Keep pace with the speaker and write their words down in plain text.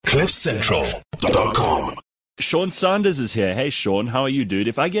CliffCentral.com. Sean Sanders is here. Hey, Sean, how are you, dude?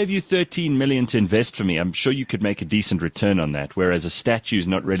 If I gave you $13 million to invest for me, I'm sure you could make a decent return on that, whereas a statue is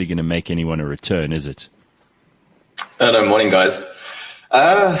not really going to make anyone a return, is it? Hello, morning, guys.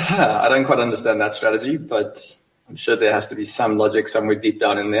 I don't quite understand that strategy, but I'm sure there has to be some logic somewhere deep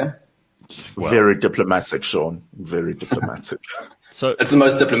down in there. Well, very diplomatic, Sean. Very diplomatic. So it's the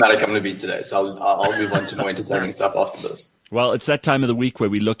most diplomatic I'm going to be today, so I'll move on to more entertaining stuff after this. Well, it's that time of the week where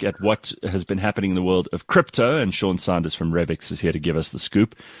we look at what has been happening in the world of crypto, and Sean Sanders from Revix is here to give us the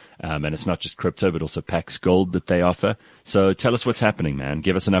scoop. And it's not just crypto, but also Pax Gold that they offer. So tell us what's happening, man.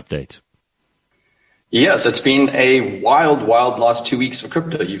 Give us an update. Yes, it's been a wild last 2 weeks for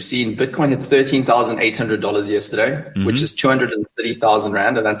crypto. You've seen Bitcoin hit $13,800 yesterday, which is 230,000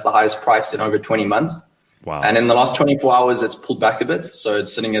 Rand, and that's the highest price in over 20 months. Wow. And in the last 24 hours, it's pulled back a bit. So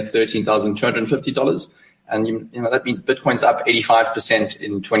it's sitting at $13,250. And you know that means Bitcoin's up 85%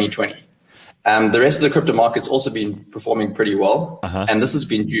 in 2020. The rest of the crypto market's also been performing pretty well. And this has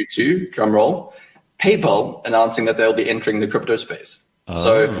been due to, drumroll, PayPal announcing that they'll be entering the crypto space.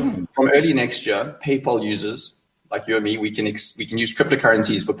 So from early next year, PayPal users like you and me, we can use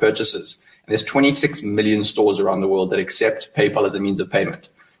cryptocurrencies for purchases. And there's 26 million stores around the world that accept PayPal as a means of payment.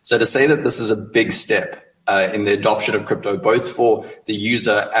 So to say that this is a big step in the adoption of crypto, both for the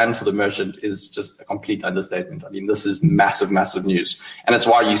user and for the merchant, is just a complete understatement. I mean, this is massive, massive news. And it's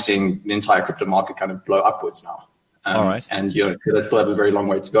why you're seeing the entire crypto market kind of blow upwards now. All right. And they still have a very long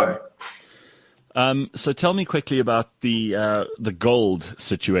way to go. So tell me quickly about the gold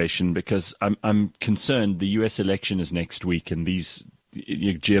situation, because I'm concerned. The U.S. election is next week, and these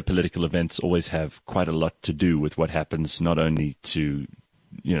geopolitical events always have quite a lot to do with what happens, not only to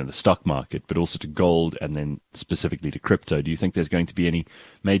the stock market, but also to gold, and then specifically to crypto. Do you think there's going to be any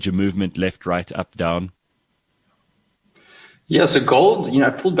major movement left, right, up, down? Yeah, so gold,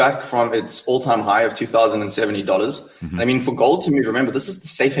 pulled back from its all-time high of $2,070. I mean, for gold to move, remember, this is the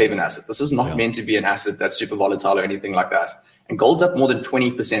safe haven asset. This is not meant to be an asset that's super volatile or anything like that. And gold's up more than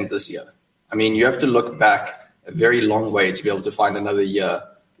 20% this year. I mean, you have to look back a very long way to be able to find another year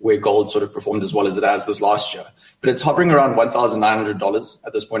where gold sort of performed as well as it has this last year. But it's hovering around $1,900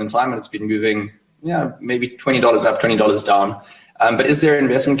 at this point in time, and it's been moving, maybe $20 up, $20 down. But is there an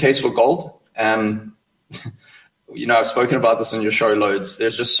investment case for gold? I've spoken about this on your show loads.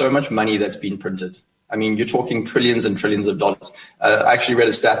 There's just so much money that's been printed. I mean, you're talking trillions and trillions of dollars. I actually read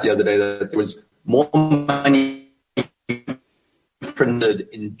a stat the other day that there was more money printed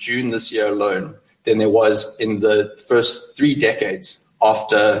in June this year alone than there was in the first 3 decades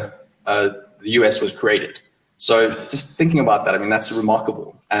after the US was created. So just thinking about that, I mean, that's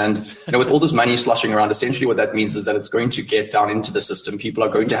remarkable. And with all this money sloshing around, essentially what that means is that it's going to get down into the system. People are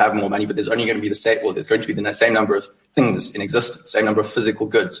going to have more money, but there's only going to be there's going to be the same number of things in existence, same number of physical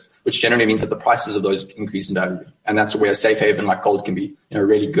goods, which generally means that the prices of those increase in value. And that's where a safe haven like gold can be a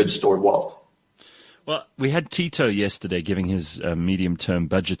really good store of wealth. Well, we had Tito yesterday giving his medium-term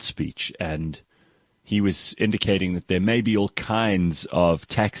budget speech, and he was indicating that there may be all kinds of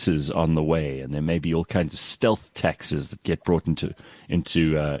taxes on the way, and there may be all kinds of stealth taxes that get brought into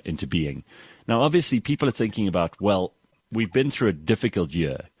being. Now, obviously, people are thinking about, well, we've been through a difficult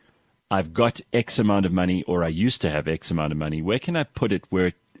year. I've got X amount of money, or I used to have X amount of money. Where can I put it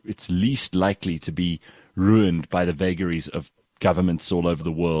where it's least likely to be ruined by the vagaries of governments all over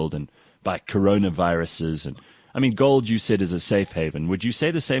the world and by coronaviruses? And I mean, gold, you said, is a safe haven. Would you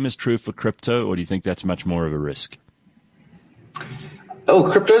say the same is true for crypto, or do you think that's much more of a risk?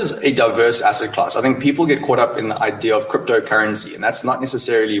 Oh, crypto is a diverse asset class. I think people get caught up in the idea of cryptocurrency, and that's not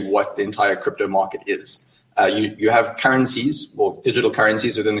necessarily what the entire crypto market is. You have currencies, or digital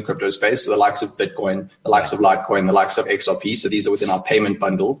currencies within the crypto space, so the likes of Bitcoin, the likes of Litecoin, the likes of XRP. So these are within our payment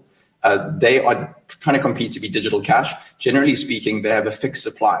bundle. They are trying to compete to be digital cash. Generally speaking, they have a fixed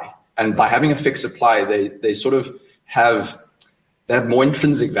supply. And by having a fixed supply, they sort of have more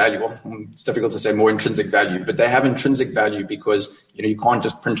intrinsic value. Well, it's difficult to say more intrinsic value, but they have intrinsic value because you can't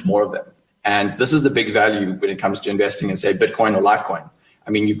just print more of them. And this is the big value when it comes to investing in, say, Bitcoin or Litecoin.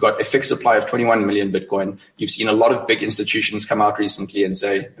 I mean, you've got a fixed supply of 21 million Bitcoin. You've seen a lot of big institutions come out recently and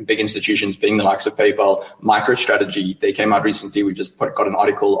say, big institutions being the likes of PayPal, MicroStrategy, they came out recently. We just got an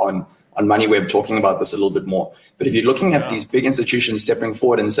article on MoneyWeb talking about this a little bit more. But if you're looking at these big institutions stepping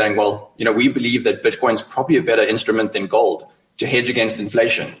forward and saying, well, we believe that Bitcoin's probably a better instrument than gold to hedge against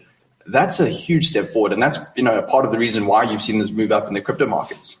inflation, that's a huge step forward. And that's, part of the reason why you've seen this move up in the crypto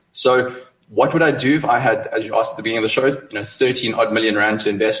markets. So what would I do if I had, as you asked at the beginning of the show, 13 odd million Rand to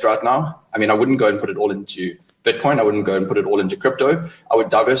invest right now? I mean, I wouldn't go and put it all into Bitcoin. I wouldn't go and put it all into crypto. I would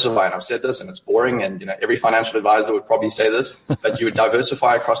diversify, and I've said this, and it's boring, and every financial advisor would probably say this, but you would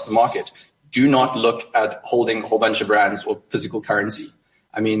diversify across the market. Do not look at holding a whole bunch of brands or physical currency.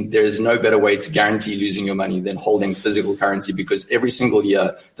 I mean, there is no better way to guarantee losing your money than holding physical currency, because every single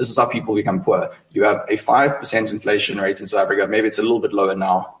year, this is how people become poor. You have a 5% inflation rate in South Africa. Maybe it's a little bit lower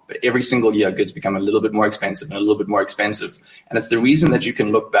now, but every single year, goods become a little bit more expensive and a little bit more expensive. And it's the reason that you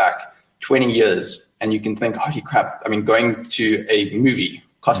can look back 20 years and you can think, holy crap, I mean, going to a movie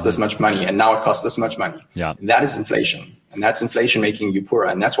cost this much money, and now it costs this much money. Yeah. And that is inflation. And that's inflation making you poorer.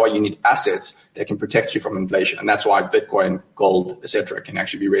 And that's why you need assets that can protect you from inflation. And that's why Bitcoin, gold, etc., can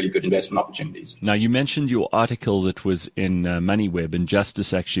actually be really good investment opportunities. Now, you mentioned your article that was in MoneyWeb, and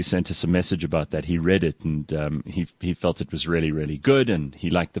Justice actually sent us a message about that. He read it, and he felt it was really, really good. And he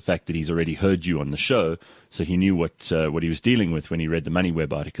liked the fact that he's already heard you on the show. So he knew what he was dealing with when he read the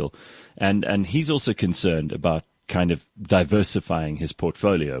MoneyWeb article. And he's also concerned about kind of diversifying his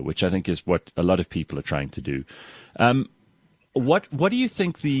portfolio, which I think is what a lot of people are trying to do. What do you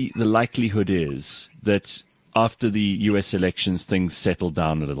think the likelihood is that after the US elections things settle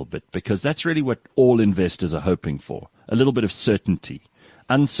down a little bit? Because that's really what all investors are hoping for, a little bit of certainty.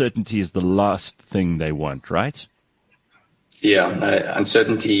 Uncertainty is the last thing they want, right? Yeah,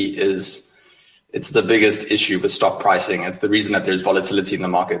 uncertainty it's the biggest issue with stock pricing. It's the reason that there's volatility in the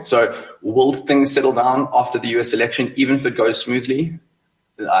market. So will things settle down after the US election, even if it goes smoothly?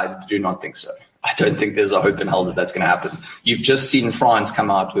 I do not think so. I don't think there's a hope in hell that that's going to happen. You've just seen France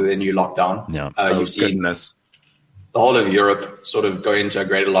come out with a new lockdown. Yeah. You've seen the whole of Europe sort of go into a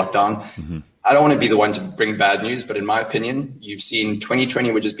greater lockdown. Mm-hmm. I don't want to be the one to bring bad news, but in my opinion, you've seen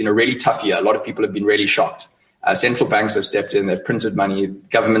 2020, which has been a really tough year. A lot of people have been really shocked. Central banks have stepped in. They've printed money.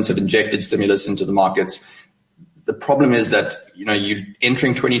 Governments have injected stimulus into the markets. The problem is that, you're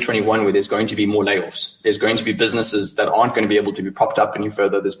entering 2021 where there's going to be more layoffs. There's going to be businesses that aren't going to be able to be propped up any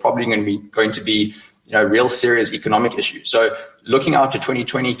further. There's probably going to be real serious economic issues. So looking out to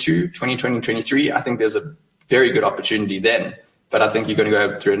 2022, 2023, I think there's a very good opportunity then. But I think you're going to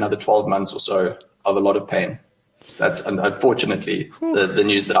go through another 12 months or so of a lot of pain. That's unfortunately the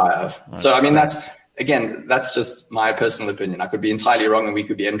news that I have. So, I mean, that's just my personal opinion. I could be entirely wrong, and we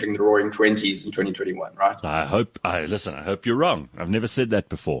could be entering the roaring 20s in 2021, right? I hope you're wrong. I've never said that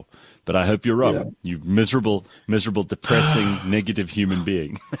before, but I hope you're wrong. Yeah. You miserable, depressing, negative human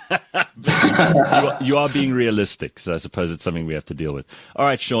being. you are being realistic, so I suppose it's something we have to deal with. All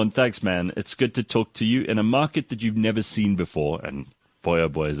right, Sean, thanks, man. It's good to talk to you in a market that you've never seen before, and boy, oh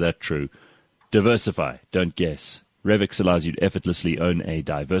boy, is that true. Diversify, don't guess. Revix allows you to effortlessly own a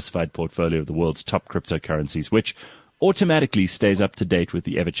diversified portfolio of the world's top cryptocurrencies, which automatically stays up to date with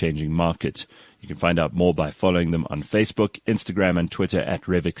the ever-changing market. You can find out more by following them on Facebook, Instagram, and Twitter at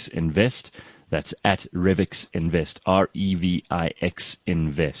Revix Invest. That's at Revix Invest, REVIX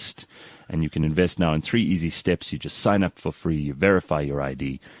Invest. And you can invest now in 3 easy steps. You just sign up for free, you verify your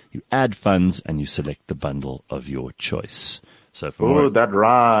ID, you add funds, and you select the bundle of your choice. So that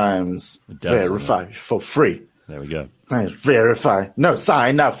rhymes. Verify for free. There we go. Verify. No,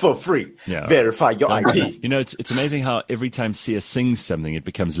 sign up for free. Yeah. Verify your ID. It's amazing how every time Sia sings something, it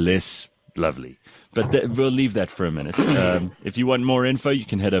becomes less lovely. But we'll leave that for a minute. If you want more info, you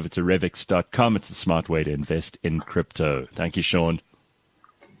can head over to Revix.com. It's the smart way to invest in crypto. Thank you, Sean.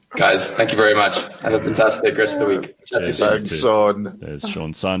 Guys, thank you very much. Have a fantastic rest of the week. Thanks, Sean. There's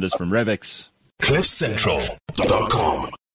Sean Sanders from Revix. CliffCentral.com